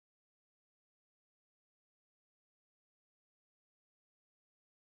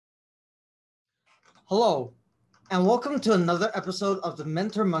Hello, and welcome to another episode of the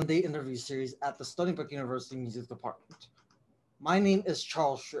Mentor Monday interview series at the Stony Brook University Music Department. My name is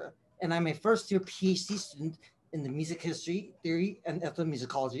Charles Hsueh, and I'm a first-year PhD student in the music history, theory, and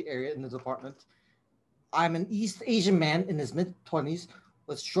ethnomusicology area in the department. I'm an East Asian man in his mid-20s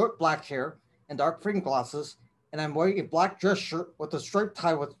with short black hair and dark frame glasses, and I'm wearing a black dress shirt with a striped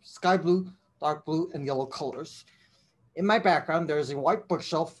tie with sky blue, dark blue, and yellow colors. In my background, there is a white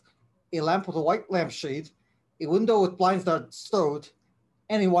bookshelf, a lamp with a white lampshade, a window with blinds that are stowed,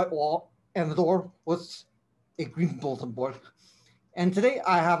 and a white wall, and a door with a green bulletin board. And today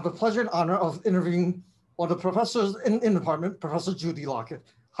I have the pleasure and honor of interviewing one of the professors in the department, Professor Judy Lochhead.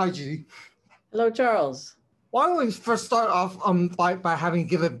 Hi, Judy. Hello, Charles. Why don't we first start off by having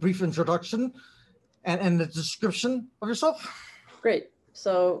give a brief introduction and the description of yourself? Great.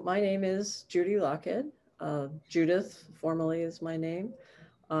 So my name is Judy Lochhead. Judith, formally, is my name.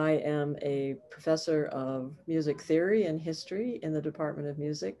 I am a professor of music theory and history in the Department of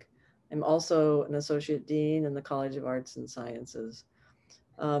Music. I'm also an associate dean in the College of Arts and Sciences.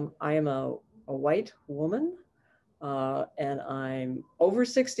 I am a white woman, and I'm over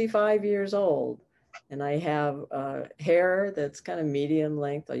 65 years old. And I have hair that's kind of medium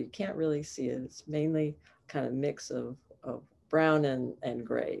length, though you can't really see it. It's mainly kind of mix of brown and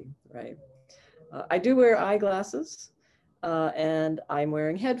gray, right? I do wear eyeglasses, and I'm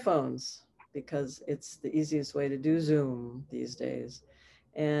wearing headphones because it's the easiest way to do Zoom these days.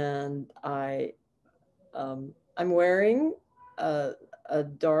 And I'm wearing a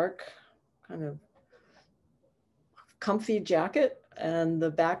dark kind of comfy jacket, and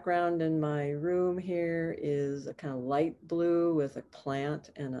the background in my room here is a kind of light blue with a plant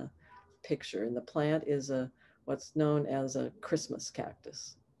and a picture. And the plant is what's known as a Christmas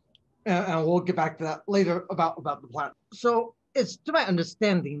cactus. And we'll get back to that later about the plant. So it's to my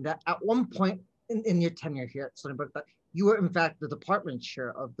understanding that at one point in your tenure here at Stony Brook, that you were in fact the department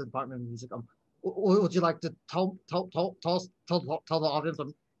chair of the Department of Music. Would you like to tell the audience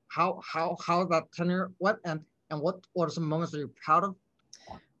how that tenure went and what are some moments that you're proud of?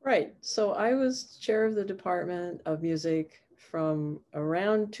 Right. So I was chair of the Department of Music from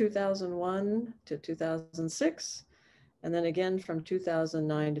around 2001 to 2006. And then again from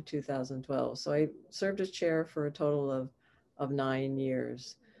 2009 to 2012. So I served as chair for a total of 9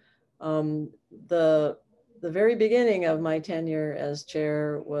 years. The very beginning of my tenure as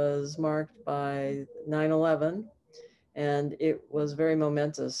chair was marked by 9/11, and it was a very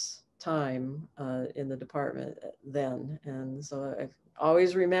momentous time in the department then. And so I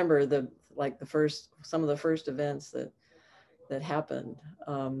always remember some of the first events that happened.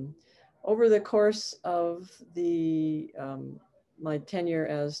 Over the course of my tenure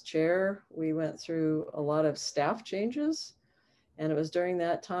as chair, we went through a lot of staff changes. And it was during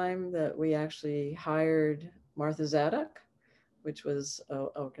that time that we actually hired Martha Zadok, which was a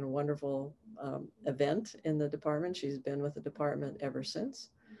kind of wonderful event in the department. She's been with the department ever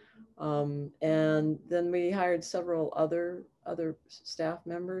since. And then we hired several other staff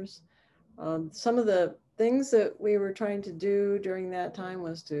members. Some of the things that we were trying to do during that time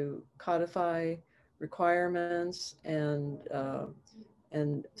was to codify requirements and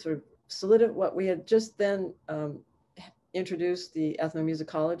sort of solidify what we had just then introduced, the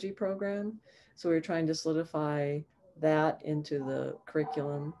ethnomusicology program. So we were trying to solidify that into the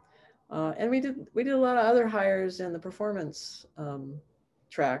curriculum. And we did a lot of other hires in the performance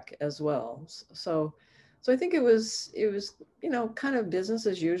track as well. So I think it was kind of business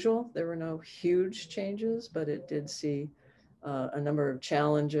as usual. There were no huge changes, but it did see a number of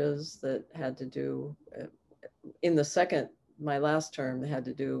challenges that had to do in my last term, that had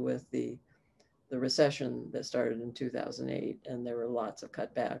to do with the recession that started in 2008, and there were lots of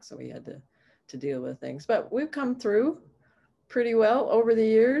cutbacks, and we had to deal with things. But we've come through pretty well over the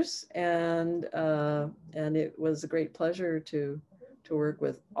years, and it was a great pleasure to work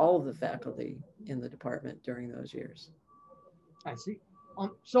with all of the faculty in the department during those years. I see.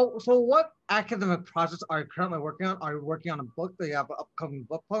 So what academic projects are you currently working on? Are you working on a book? Do you have an upcoming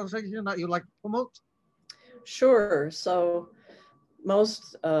book publication that you'd like to promote? Sure. So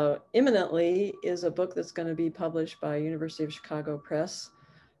most imminently is a book that's going to be published by University of Chicago Press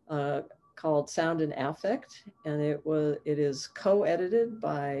called Sound and Affect, and it is co-edited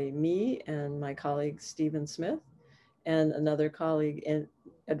by me and my colleague Stephen Smith, and another colleague,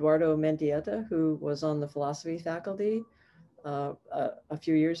 Eduardo Mendieta, who was on the philosophy faculty a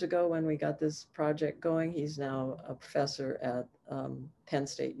few years ago when we got this project going. He's now a professor at Penn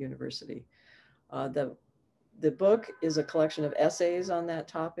State University. The book is a collection of essays on the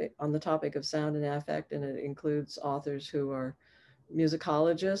topic of sound and affect, and it includes authors who are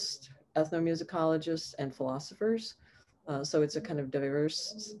musicologists, ethnomusicologists and philosophers. So it's a kind of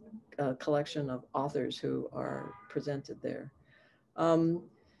diverse collection of authors who are presented there.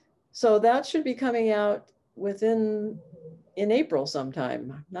 So that should be coming out in April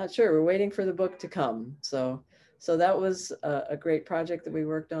sometime. Not sure. We're waiting for the book to come. So that was a great project that we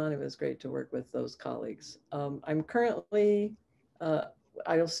worked on. It was great to work with those colleagues. I'm currently,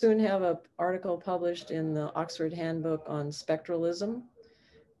 I'll soon have an article published in the Oxford Handbook on Spectralism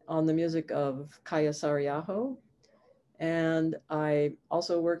on the music of Kaya Sariaho. And I'm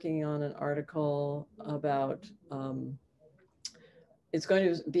also working on an article about, it's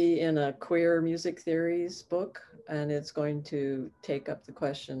going to be in a queer music theories book, and it's going to take up the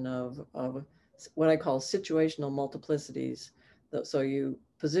question of what I call situational multiplicities. So you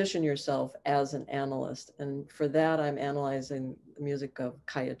position yourself as an analyst. And for that, I'm analyzing the music of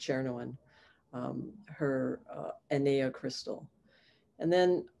Kaya Chernuin, her Enea Crystal. And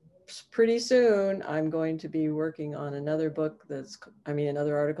then pretty soon, I'm going to be working on another book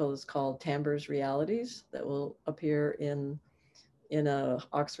another article that's called Timbre's Realities that will appear in a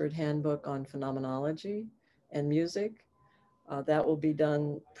Oxford Handbook on Phenomenology and Music. That will be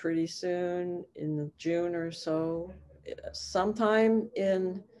done pretty soon in June or so. Sometime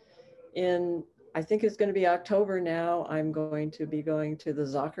in I think it's going to be October now, I'm going to be going to the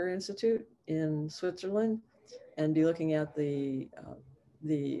Zacher Institute in Switzerland and be looking at the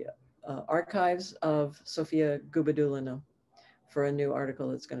archives of Sofia Gubadulina for a new article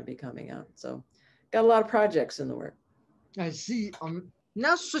that's going to be coming out. So got a lot of projects in the work. I see.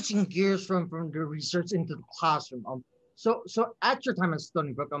 Now switching gears from the research into the classroom. So at your time at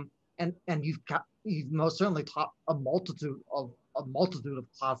Stony Brook, and you've most certainly taught a multitude of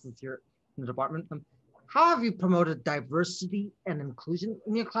classes here in the department. How have you promoted diversity and inclusion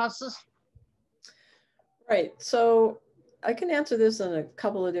in your classes? Right. So I can answer this in a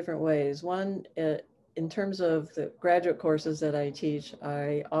couple of different ways. One, in terms of the graduate courses that I teach,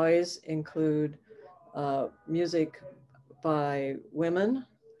 I always include music by women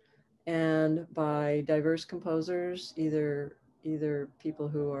and by diverse composers, either people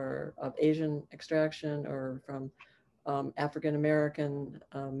who are of Asian extraction or from African American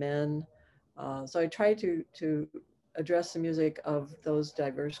men. So I try to address the music of those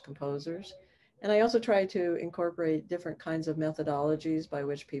diverse composers. And I also try to incorporate different kinds of methodologies by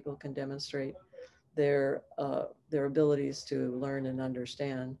which people can demonstrate their abilities to learn and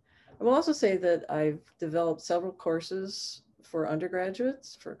understand. I will also say that I've developed several courses for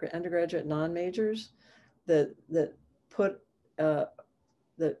undergraduates, for undergraduate non-majors, that put that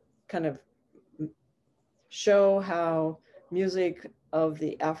kind of show how music of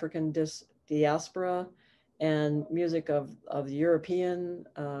the African diaspora and music of the European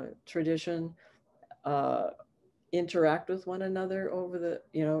tradition interact with one another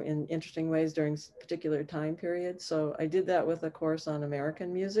in interesting ways during particular time periods. So I did that with a course on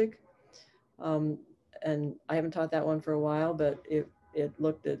American music. And I haven't taught that one for a while, but it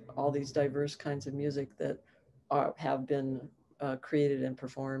looked at all these diverse kinds of music that have been created and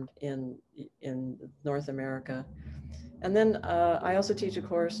performed in North America. And then I also teach a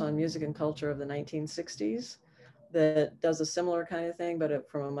course on music and culture of the 1960s that does a similar kind of thing, but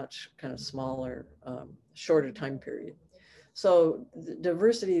from a much kind of smaller, shorter time period. So the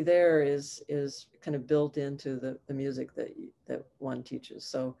diversity there is kind of built into the music that one teaches.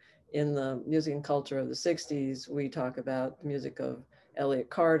 So in the music and culture of the 60s, we talk about the music of Elliott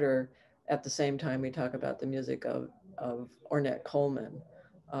Carter. At the same time, we talk about the music of Ornette Coleman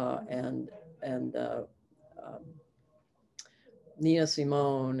and Nina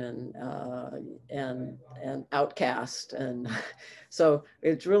Simone and Outkast, and so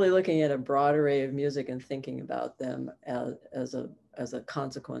it's really looking at a broad array of music and thinking about them as a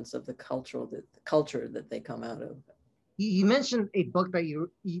consequence of the culture that they come out of. You mentioned a book that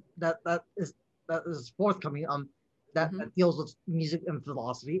is forthcoming that deals with music and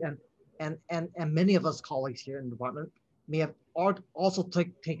philosophy, and many of us colleagues here in the department may have also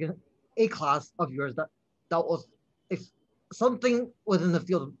taken a class of yours that was something within the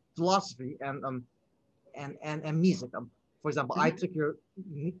field of philosophy and music. For example, I took your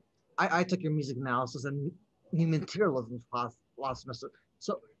music analysis and new materialism class last semester.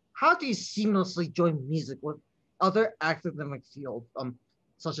 So how do you seamlessly join music with other academic fields,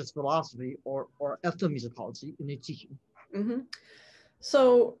 such as philosophy or ethnomusicology in your teaching? Mm-hmm.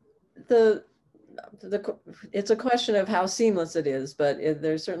 So it's a question of how seamless it is, but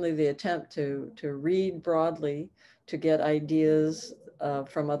there's certainly the attempt to read broadly, to get ideas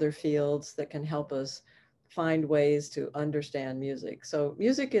from other fields that can help us find ways to understand music. So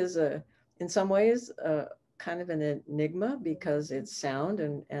music is in some ways kind of an enigma because it's sound,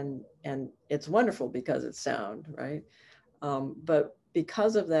 and it's wonderful because it's sound, right? But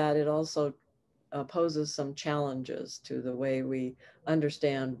because of that, it also poses some challenges to the way we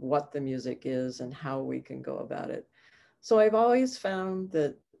understand what the music is and how we can go about it. So I've always found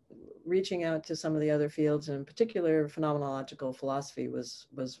that reaching out to some of the other fields, and in particular phenomenological philosophy, was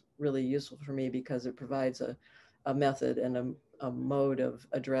really useful for me because it provides a method and a mode of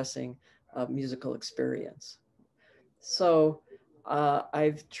addressing musical experience. So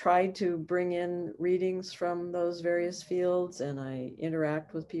I've tried to bring in readings from those various fields, and I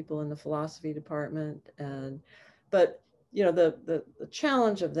interact with people in the philosophy department. But you know, the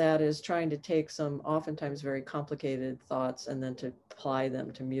challenge of that is trying to take some oftentimes very complicated thoughts and then to apply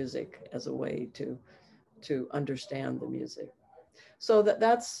them to music as a way to understand the music. So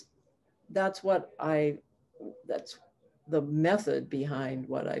that's what that's the method behind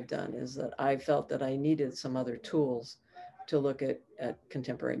what I've done, is that I felt that I needed some other tools to look at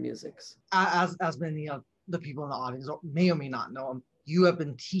contemporary musics. As many of the people in the audience may or may not know, you have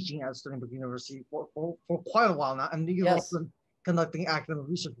been teaching at Stony Brook University for quite a while now, and you've Yes. also been conducting academic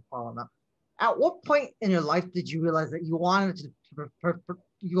research for quite a while now. At what point in your life did you realize that you wanted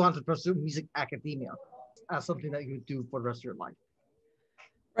to pursue music academia as something that you would do for the rest of your life?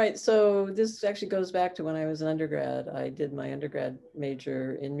 Right. So this actually goes back to when I was an undergrad. I did my undergrad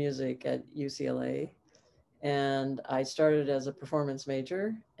major in music at UCLA, and I started as a performance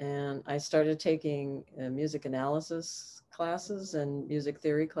major, and I started taking music analysis classes and music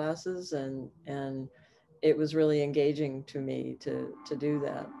theory classes, and it was really engaging to me to do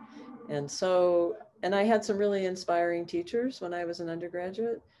that. And so, and I had some really inspiring teachers when I was an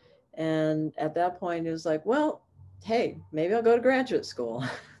undergraduate. And at that point, it was like, well, hey, maybe I'll go to graduate school.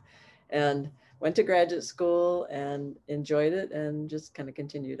 And went to graduate school and enjoyed it and just kind of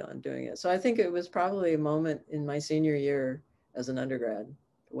continued on doing it. So I think it was probably a moment in my senior year as an undergrad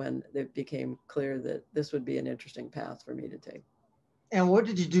when it became clear that this would be an interesting path for me to take. And what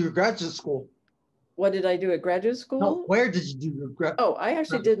did you do your graduate school? What did I do at graduate school? No, where did you do your graduate? Oh, I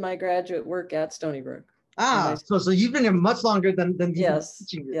actually did my graduate work at Stony Brook. So you've been here much longer than you. Yes,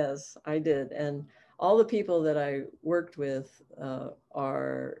 yes, I did. And all the people that I worked with kind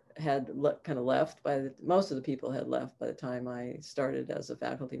of left most of the people had left by the time I started as a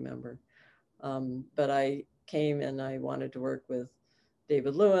faculty member. But I came and I wanted to work with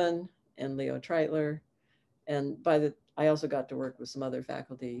David Lewin and Leo Treitler. And I also got to work with some other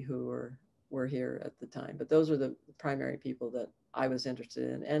faculty who were here at the time. But those were the primary people that I was interested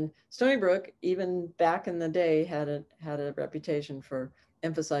in. And Stony Brook, even back in the day, had a reputation for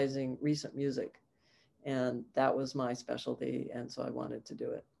emphasizing recent music. And that was my specialty. And so I wanted to do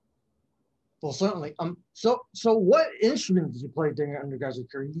it. Well, certainly. So what instrument did you play during your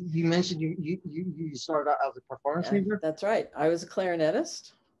undergraduate career? You mentioned you started out as a performance major. That's right. I was a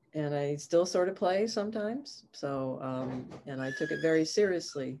clarinetist, and I still sort of play sometimes. So, and I took it very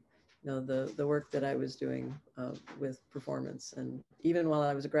seriously, you know, the work that I was doing with performance. And even while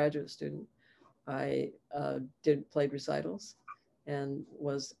I was a graduate student, I played recitals and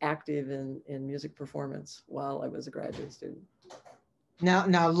was active in music performance while I was a graduate student.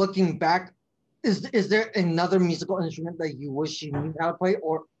 Now looking back, is there another musical instrument that you wish you knew how to play,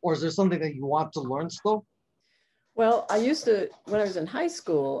 or is there something that you want to learn still? Well, when I was in high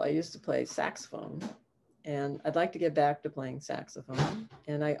school, I used to play saxophone, and I'd like to get back to playing saxophone.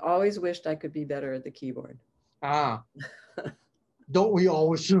 And I always wished I could be better at the keyboard. Don't we all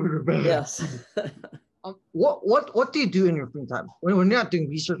wish we were better? Yes. What do you do in your free time when you're not doing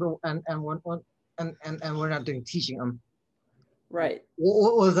research and we're not doing teaching? Right.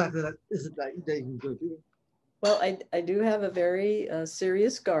 What was that you go do? Well, I do have a very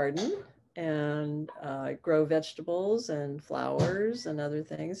serious garden, and I grow vegetables and flowers and other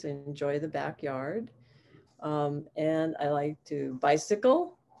things. I enjoy the backyard. And I like to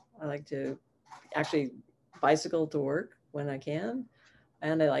bicycle. I like to actually bicycle to work when I can.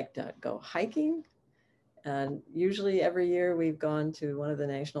 And I like to go hiking. And usually every year we've gone to one of the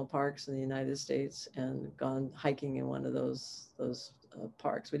national parks in the United States and gone hiking in one of those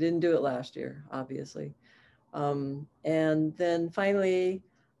parks. We didn't do it last year, obviously. And then finally,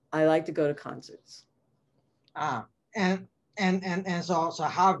 I like to go to concerts. And so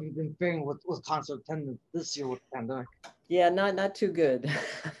how have you been faring with concert attendance this year with the pandemic? Yeah, not too good.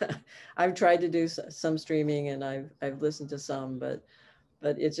 I've tried to do some streaming, and I've listened to some, but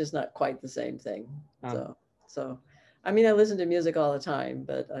it's just not quite the same thing. So I mean, I listen to music all the time,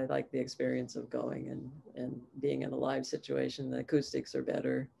 but I like the experience of going and being in a live situation. The acoustics are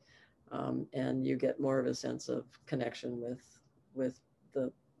better, and you get more of a sense of connection with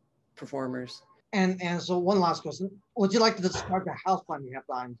the performers. And so one last question. Would you like to describe the house plant you have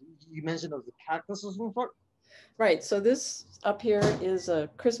behind you? You mentioned it was a cactus of some sort? Right, so this up here is a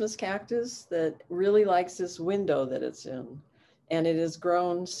Christmas cactus that really likes this window that it's in. And it has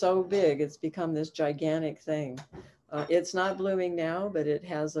grown so big, it's become this gigantic thing. It's not blooming now, but it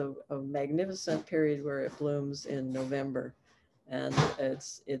has a magnificent period where it blooms in November. And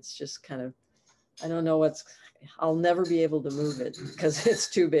it's just kind of, I don't know I'll never be able to move it because it's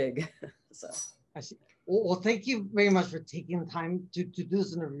too big. So I see. Well, thank you very much for taking the time to do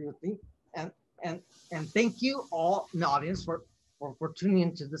this interview with me. And and thank you all in the audience for tuning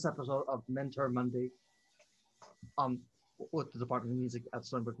into this episode of Mentor Monday with the Department of Music at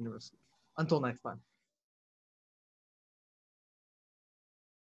Stony Brook University. Until next time.